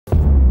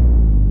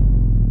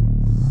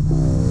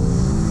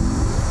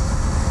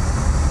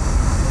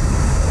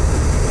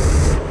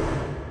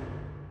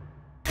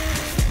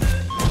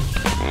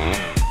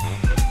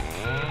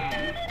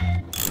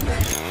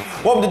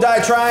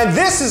Die Trying.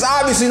 This is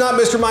obviously not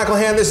Mr. Michael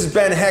Hand. This is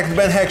Ben Heck, the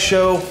Ben Heck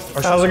Show.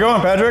 How's it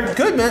going, Patrick?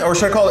 Good, man. Or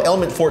should I call it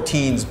Element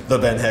 14's The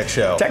Ben Heck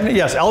Show?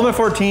 Yes, Element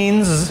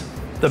 14's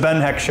The Ben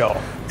Heck Show.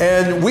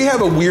 And we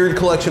have a weird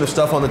collection of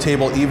stuff on the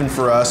table, even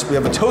for us. We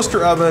have a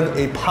toaster oven,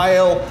 a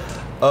pile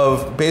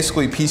of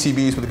basically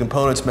PCBs with the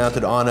components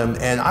mounted on them,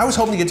 and I was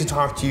hoping to get to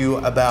talk to you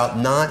about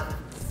not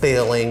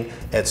failing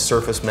at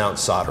surface mount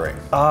soldering.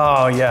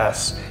 Oh,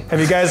 yes. Have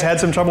you guys had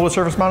some trouble with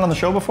surface mount on the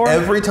show before?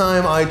 Every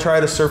time I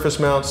try to surface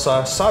mount,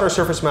 solder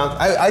surface mount,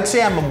 I'd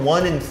say I'm a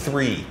 1 in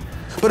 3.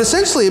 But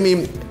essentially, I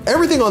mean,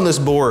 everything on this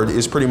board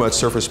is pretty much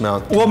surface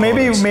mount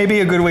components. Well, maybe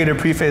a good way to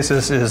preface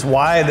this is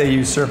why they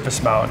use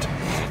surface mount.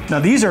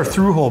 Now, these are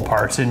through-hole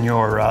parts in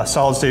your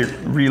solid-state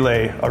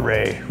relay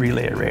array.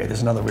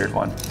 There's another weird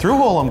one.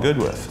 Through-hole I'm good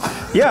with.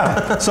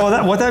 Yeah,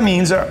 so what that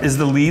means is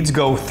the leads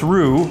go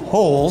through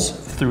holes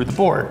through the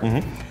board.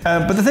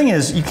 But the thing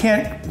is, you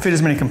can't fit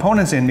as many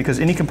components in because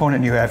any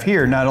component you have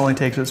here not only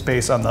takes up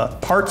space on the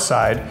part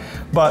side,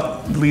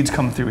 but the leads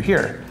come through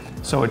here.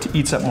 So it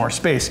eats up more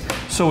space.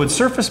 So with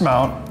surface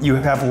mount, you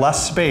have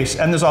less space,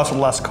 and there's also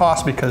less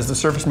cost because the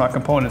surface mount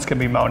components can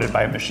be mounted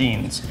by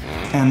machines.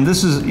 And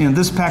this is,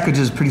 this package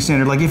is pretty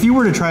standard. Like if you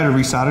were to try to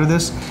resolder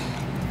this,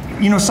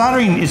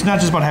 soldering is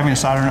not just about having a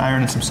soldering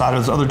iron and some solder.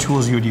 There's other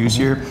tools you would use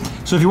here.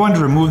 So if you wanted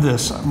to remove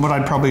this, what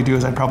I'd probably do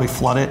is I'd probably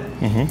flood it.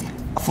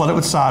 Flood it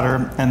with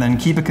solder and then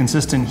keep a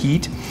consistent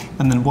heat,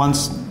 and then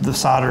once the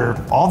solder,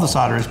 all the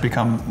solder has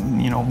become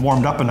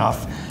warmed up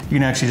enough, you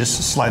can actually just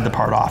slide the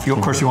part off.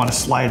 Of course you want to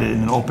slide it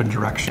in an open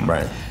direction.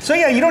 Right. So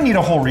yeah, you don't need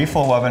a whole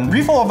refill oven.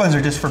 Refill ovens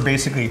are just for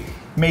basically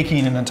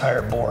making an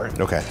entire board.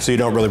 Okay, so you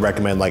don't really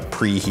recommend like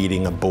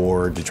preheating a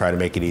board to try to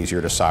make it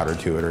easier to solder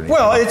to it or anything?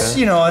 Well, like it's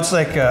that? It's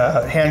like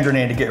a hand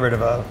grenade to get rid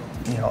of a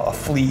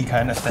flea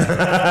kind of thing.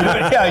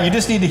 Yeah, you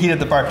just need to heat up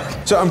the part.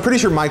 So I'm pretty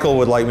sure Michael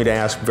would like me to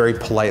ask very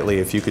politely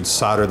if you could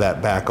solder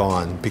that back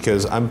on,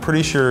 because I'm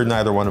pretty sure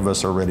neither one of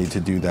us are ready to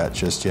do that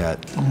just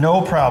yet.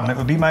 No problem, it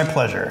would be my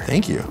pleasure.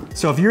 Thank you.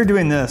 So if you're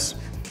doing this,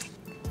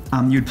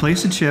 you'd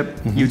place a chip,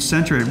 you'd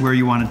center it where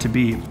you want it to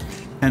be,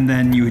 and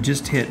then you would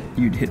just hit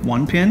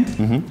one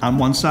pin on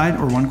one side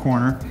or one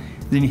corner,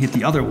 then you hit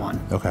the other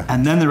one. Okay.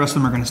 And then the rest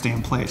of them are going to stay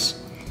in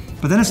place.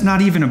 But then it's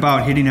not even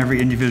about hitting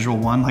every individual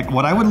one. Like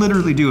what I would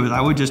literally do is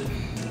I would just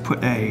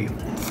put a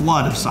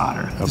flood of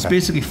solder. Okay. Just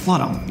basically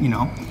flood them,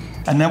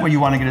 And then what you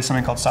want to get is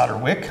something called solder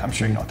wick. I'm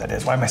sure you know what that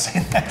is. Why am I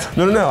saying that?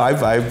 No.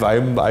 I've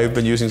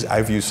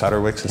used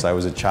solder wick since I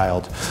was a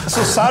child.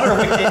 So solder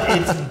wick,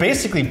 it's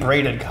basically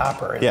braided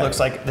copper. It looks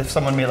like if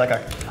someone made like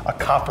a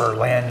copper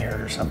lanyard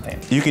or something.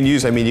 You can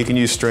use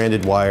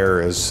stranded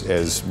wire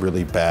as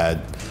really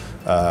bad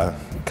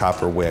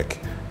copper wick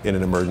in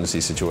an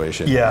emergency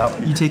situation. Yeah,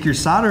 you take your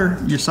solder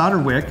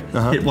wick,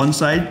 hit one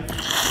side,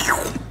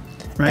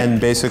 right? And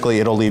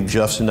basically it'll leave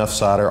just enough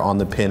solder on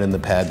the pin and the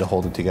pad to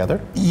hold it together?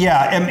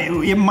 Yeah,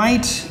 and you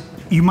might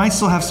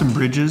still have some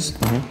bridges,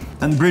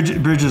 and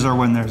bridges are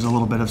when there's a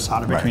little bit of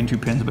solder between two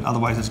pins, but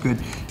otherwise it's good.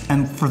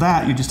 And for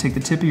that, you just take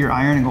the tip of your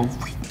iron and go,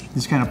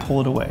 just kind of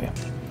pull it away.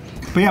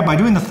 But yeah, by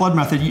doing the flood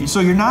method,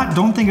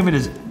 don't think of it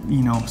as,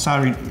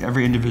 soldering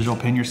every individual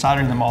pin, you're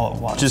soldering them all at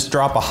once. Just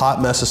drop a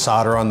hot mess of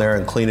solder on there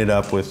and clean it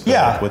up with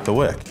the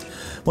wick.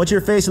 Want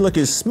your face to look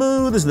as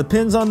smooth as the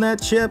pins on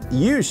that chip?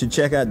 You should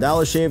check out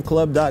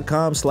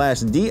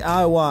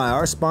dollarshaveclub.com/DIY.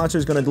 Our sponsor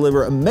is going to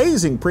deliver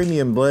amazing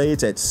premium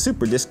blades at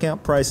super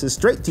discount prices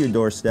straight to your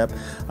doorstep.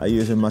 I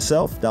use them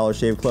myself,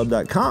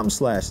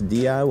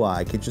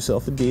 dollarshaveclub.com/DIY. Get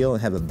yourself a deal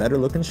and have a better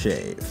looking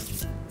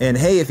shave. And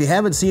hey, if you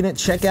haven't seen it,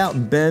 check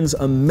out Ben's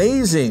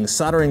amazing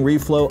soldering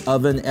reflow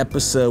oven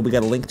episode. We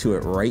got a link to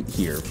it right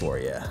here for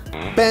you.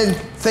 Ben,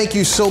 thank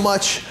you so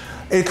much.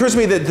 It occurs to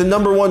me that the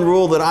 #1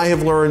 rule that I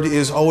have learned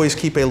is always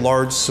keep a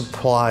large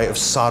supply of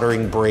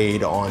soldering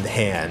braid on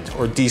hand,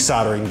 or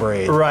desoldering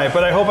braid. Right,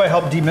 but I hope I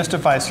helped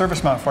demystify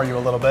surface mount for you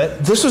a little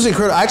bit. This was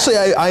incredible. Actually,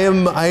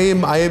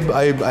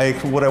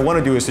 what I want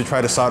to do is to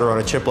try to solder on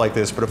a chip like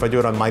this, but if I do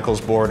it on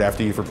Michael's board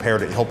after you've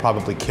repaired it, he'll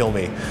probably kill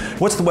me.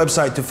 What's the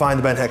website to find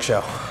the Ben Heck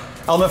Show?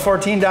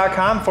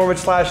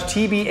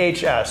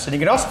 Element14.com/TBHS. And you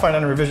can also find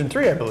it on Revision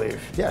 3, I believe.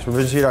 Yes,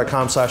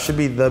 revision3.com/ should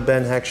be the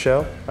Ben Heck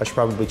Show. I should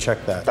probably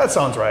check that. That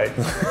sounds right.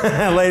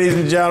 Ladies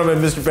and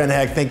gentlemen, Mr. Ben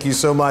Heck, thank you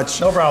so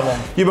much. No problem.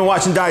 You've been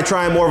watching Die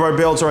Trying. More of our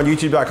builds are on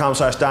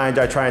youtube.com/Die and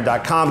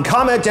dietrying.com.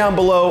 Comment down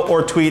below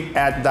or tweet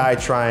at Die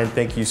Trying.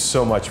 Thank you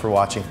so much for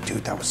watching.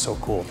 Dude, that was so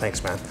cool.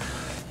 Thanks, man.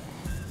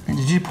 And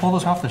did you pull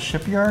this off the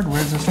shipyard?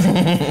 Where's this from?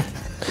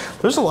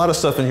 There's a lot of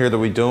stuff in here that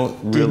we don't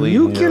really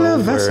know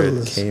where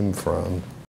it came from.